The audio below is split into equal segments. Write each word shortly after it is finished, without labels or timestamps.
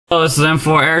Hello, this is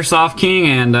M4 Airsoft King,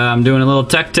 and I'm doing a little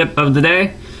tech tip of the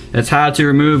day. It's how to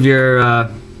remove your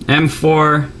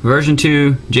M4 version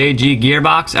 2 JG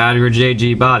gearbox out of your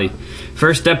JG body.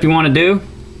 First step you want to do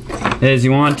is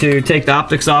you want to take the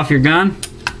optics off your gun.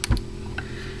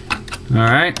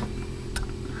 Alright.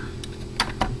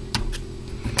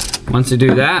 Once you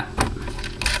do that,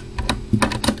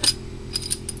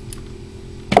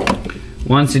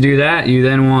 you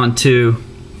then want to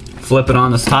flip it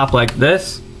on the top like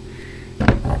this.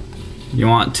 You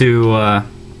want to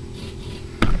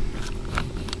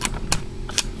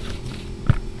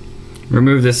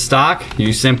remove this stock.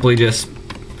 You simply just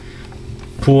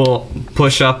pull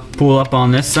up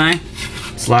on this thing,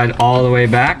 slide all the way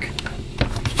back,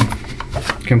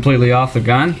 completely off the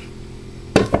gun.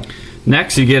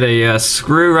 Next, you get a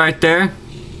screw right there.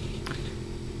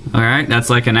 Alright, that's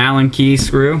like an Allen key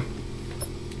screw.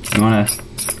 You want to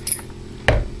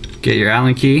get your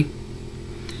Allen key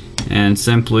and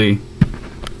simply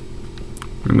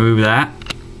remove that.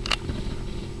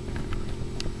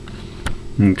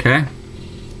 Okay.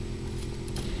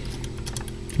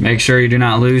 Make sure you do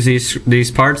not lose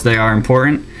these parts. They are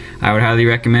important. I would highly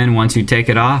recommend once you take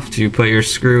it off to put your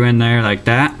screw in there like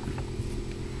that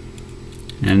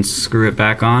and screw it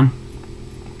back on.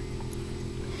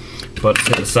 Put it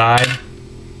to the side.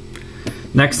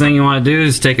 Next thing you want to do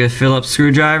is take a Phillips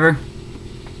screwdriver.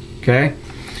 Okay.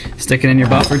 Stick it in your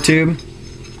buffer tube.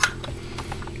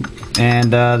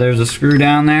 And there's a screw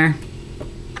down there.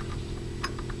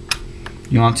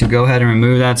 You want to go ahead and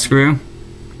remove that screw.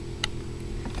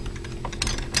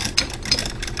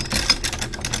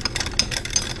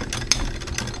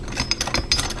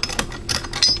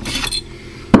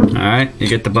 Alright, you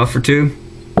get the buffer tube.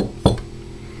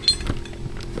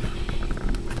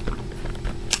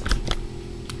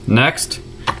 Next,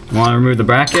 you want to remove the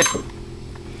bracket.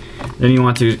 Then you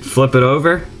want to flip it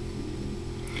over.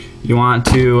 You want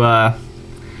to,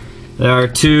 there are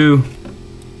two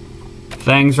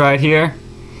things right here.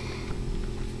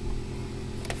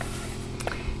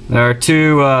 There are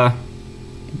two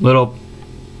little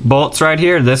bolts right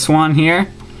here. This one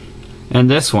here, and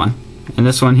this one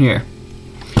here.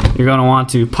 You're going to want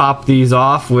to pop these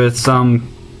off with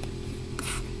some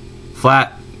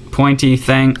flat, pointy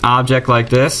object like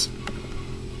this.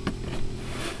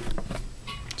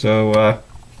 So,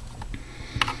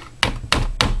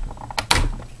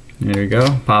 there you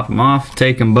go. Pop them off.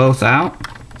 Take them both out.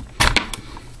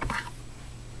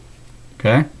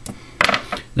 Okay.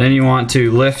 Then you want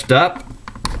to lift up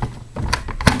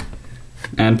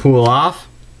and pull off.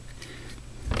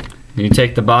 You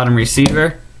take the bottom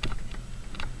receiver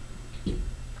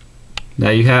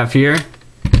that you have here.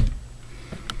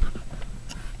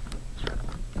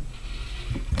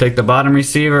 Take the bottom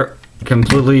receiver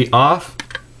completely off.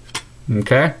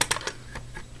 Okay.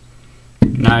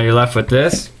 Now you're left with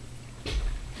this.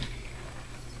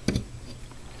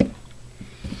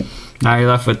 Now you're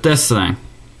left with this thing.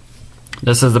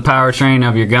 This is the powertrain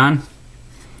of your gun.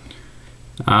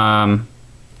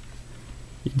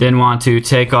 You then want to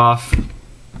take off.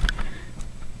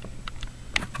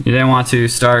 You then want to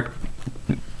start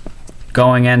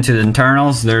going into the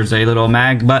internals. There's a little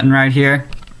mag button right here.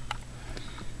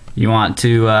 You want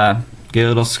to get a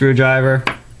little screwdriver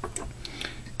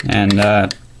and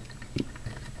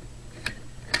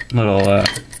little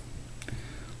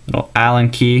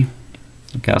Allen key.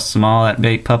 Look how small that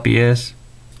bait puppy is.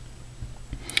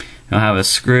 You'll have a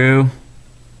screw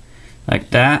like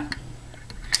that.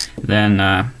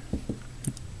 Then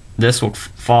this will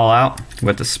fall out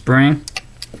with the spring.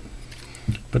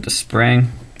 Put the spring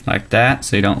like that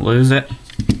so you don't lose it.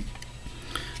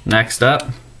 Next up,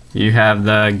 you have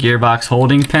the gearbox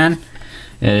holding pin.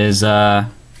 It is right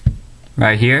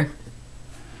here.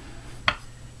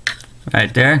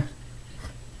 Right there.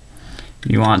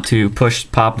 You want to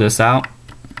pop this out.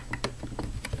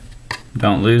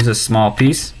 Don't lose this small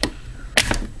piece.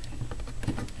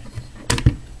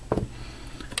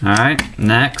 Alright,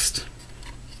 next,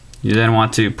 you then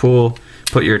want to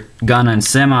put your gun in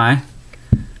semi.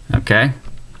 Okay.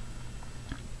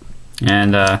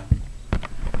 And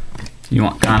you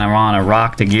kind of want to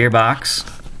rock the gearbox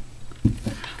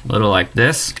a little like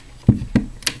this.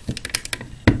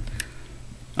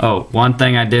 Oh, one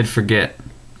thing I did forget.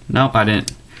 Nope, I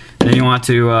didn't. Then you want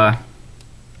to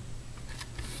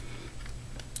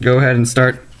go ahead and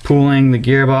start pulling the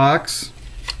gearbox.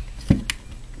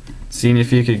 Seeing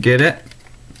if you could get it.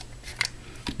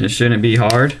 It shouldn't be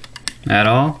hard at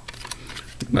all.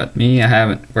 But me, I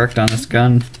haven't worked on this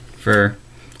gun for...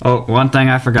 Oh, one thing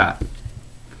I forgot.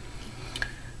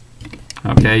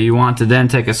 Okay, you want to then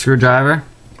take a screwdriver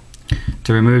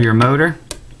to remove your motor.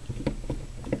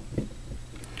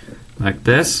 like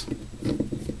this.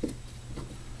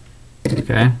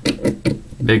 Okay,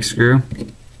 big screw,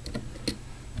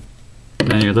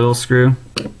 then your little screw.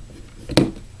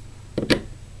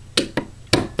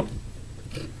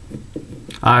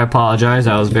 I apologize,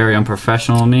 that was very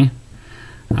unprofessional of me.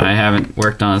 I haven't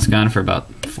worked on this gun for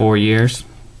about 4 years.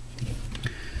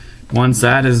 Once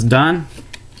that is done,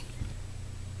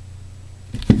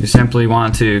 you simply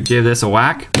want to give this a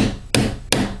whack.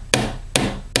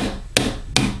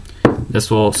 This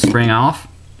will spring off.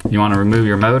 You want to remove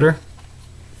your motor.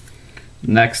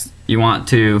 Next, you want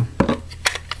to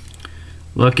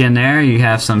look in there. You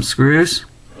have some screws.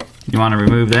 You want to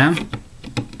remove them.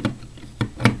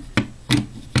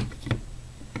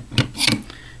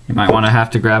 You might want to have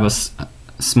to grab a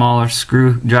smaller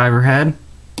screwdriver head.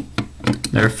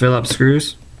 They're Phillips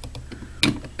screws.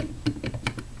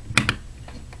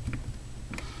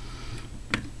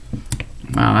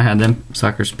 Wow, I had them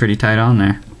suckers pretty tight on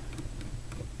there.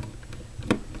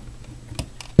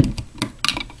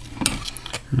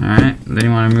 Alright, then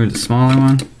you want to remove the smaller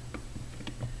one.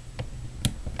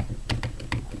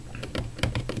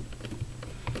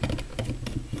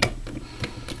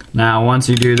 Now once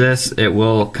you do this, it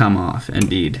will come off,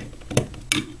 indeed.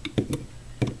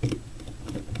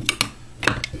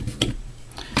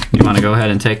 You want to go ahead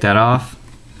and take that off.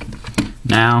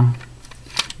 Now,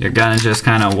 your gun is just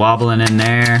kind of wobbling in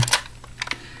there.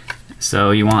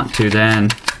 So you want to then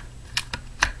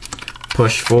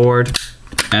push forward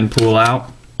and pull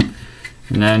out.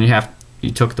 And then you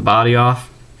took the body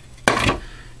off.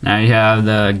 Now you have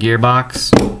the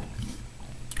gearbox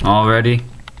already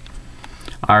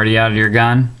out of your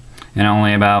gun in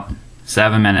only about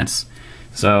 7 minutes.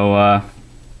 So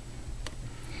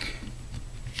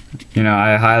you know,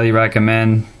 I highly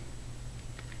recommend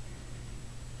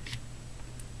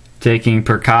taking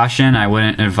precaution. I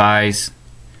wouldn't advise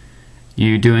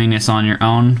you doing this on your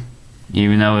own,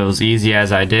 even though it was easy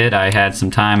as I did. I had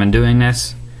some time in doing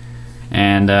this,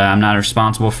 and I'm not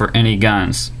responsible for any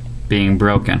guns being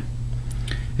broken.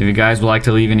 If you guys would like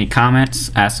to leave any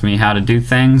comments, ask me how to do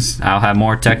things, I'll have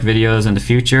more tech videos in the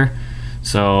future,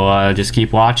 so just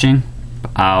keep watching.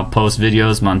 I'll post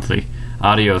videos monthly.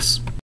 Adios.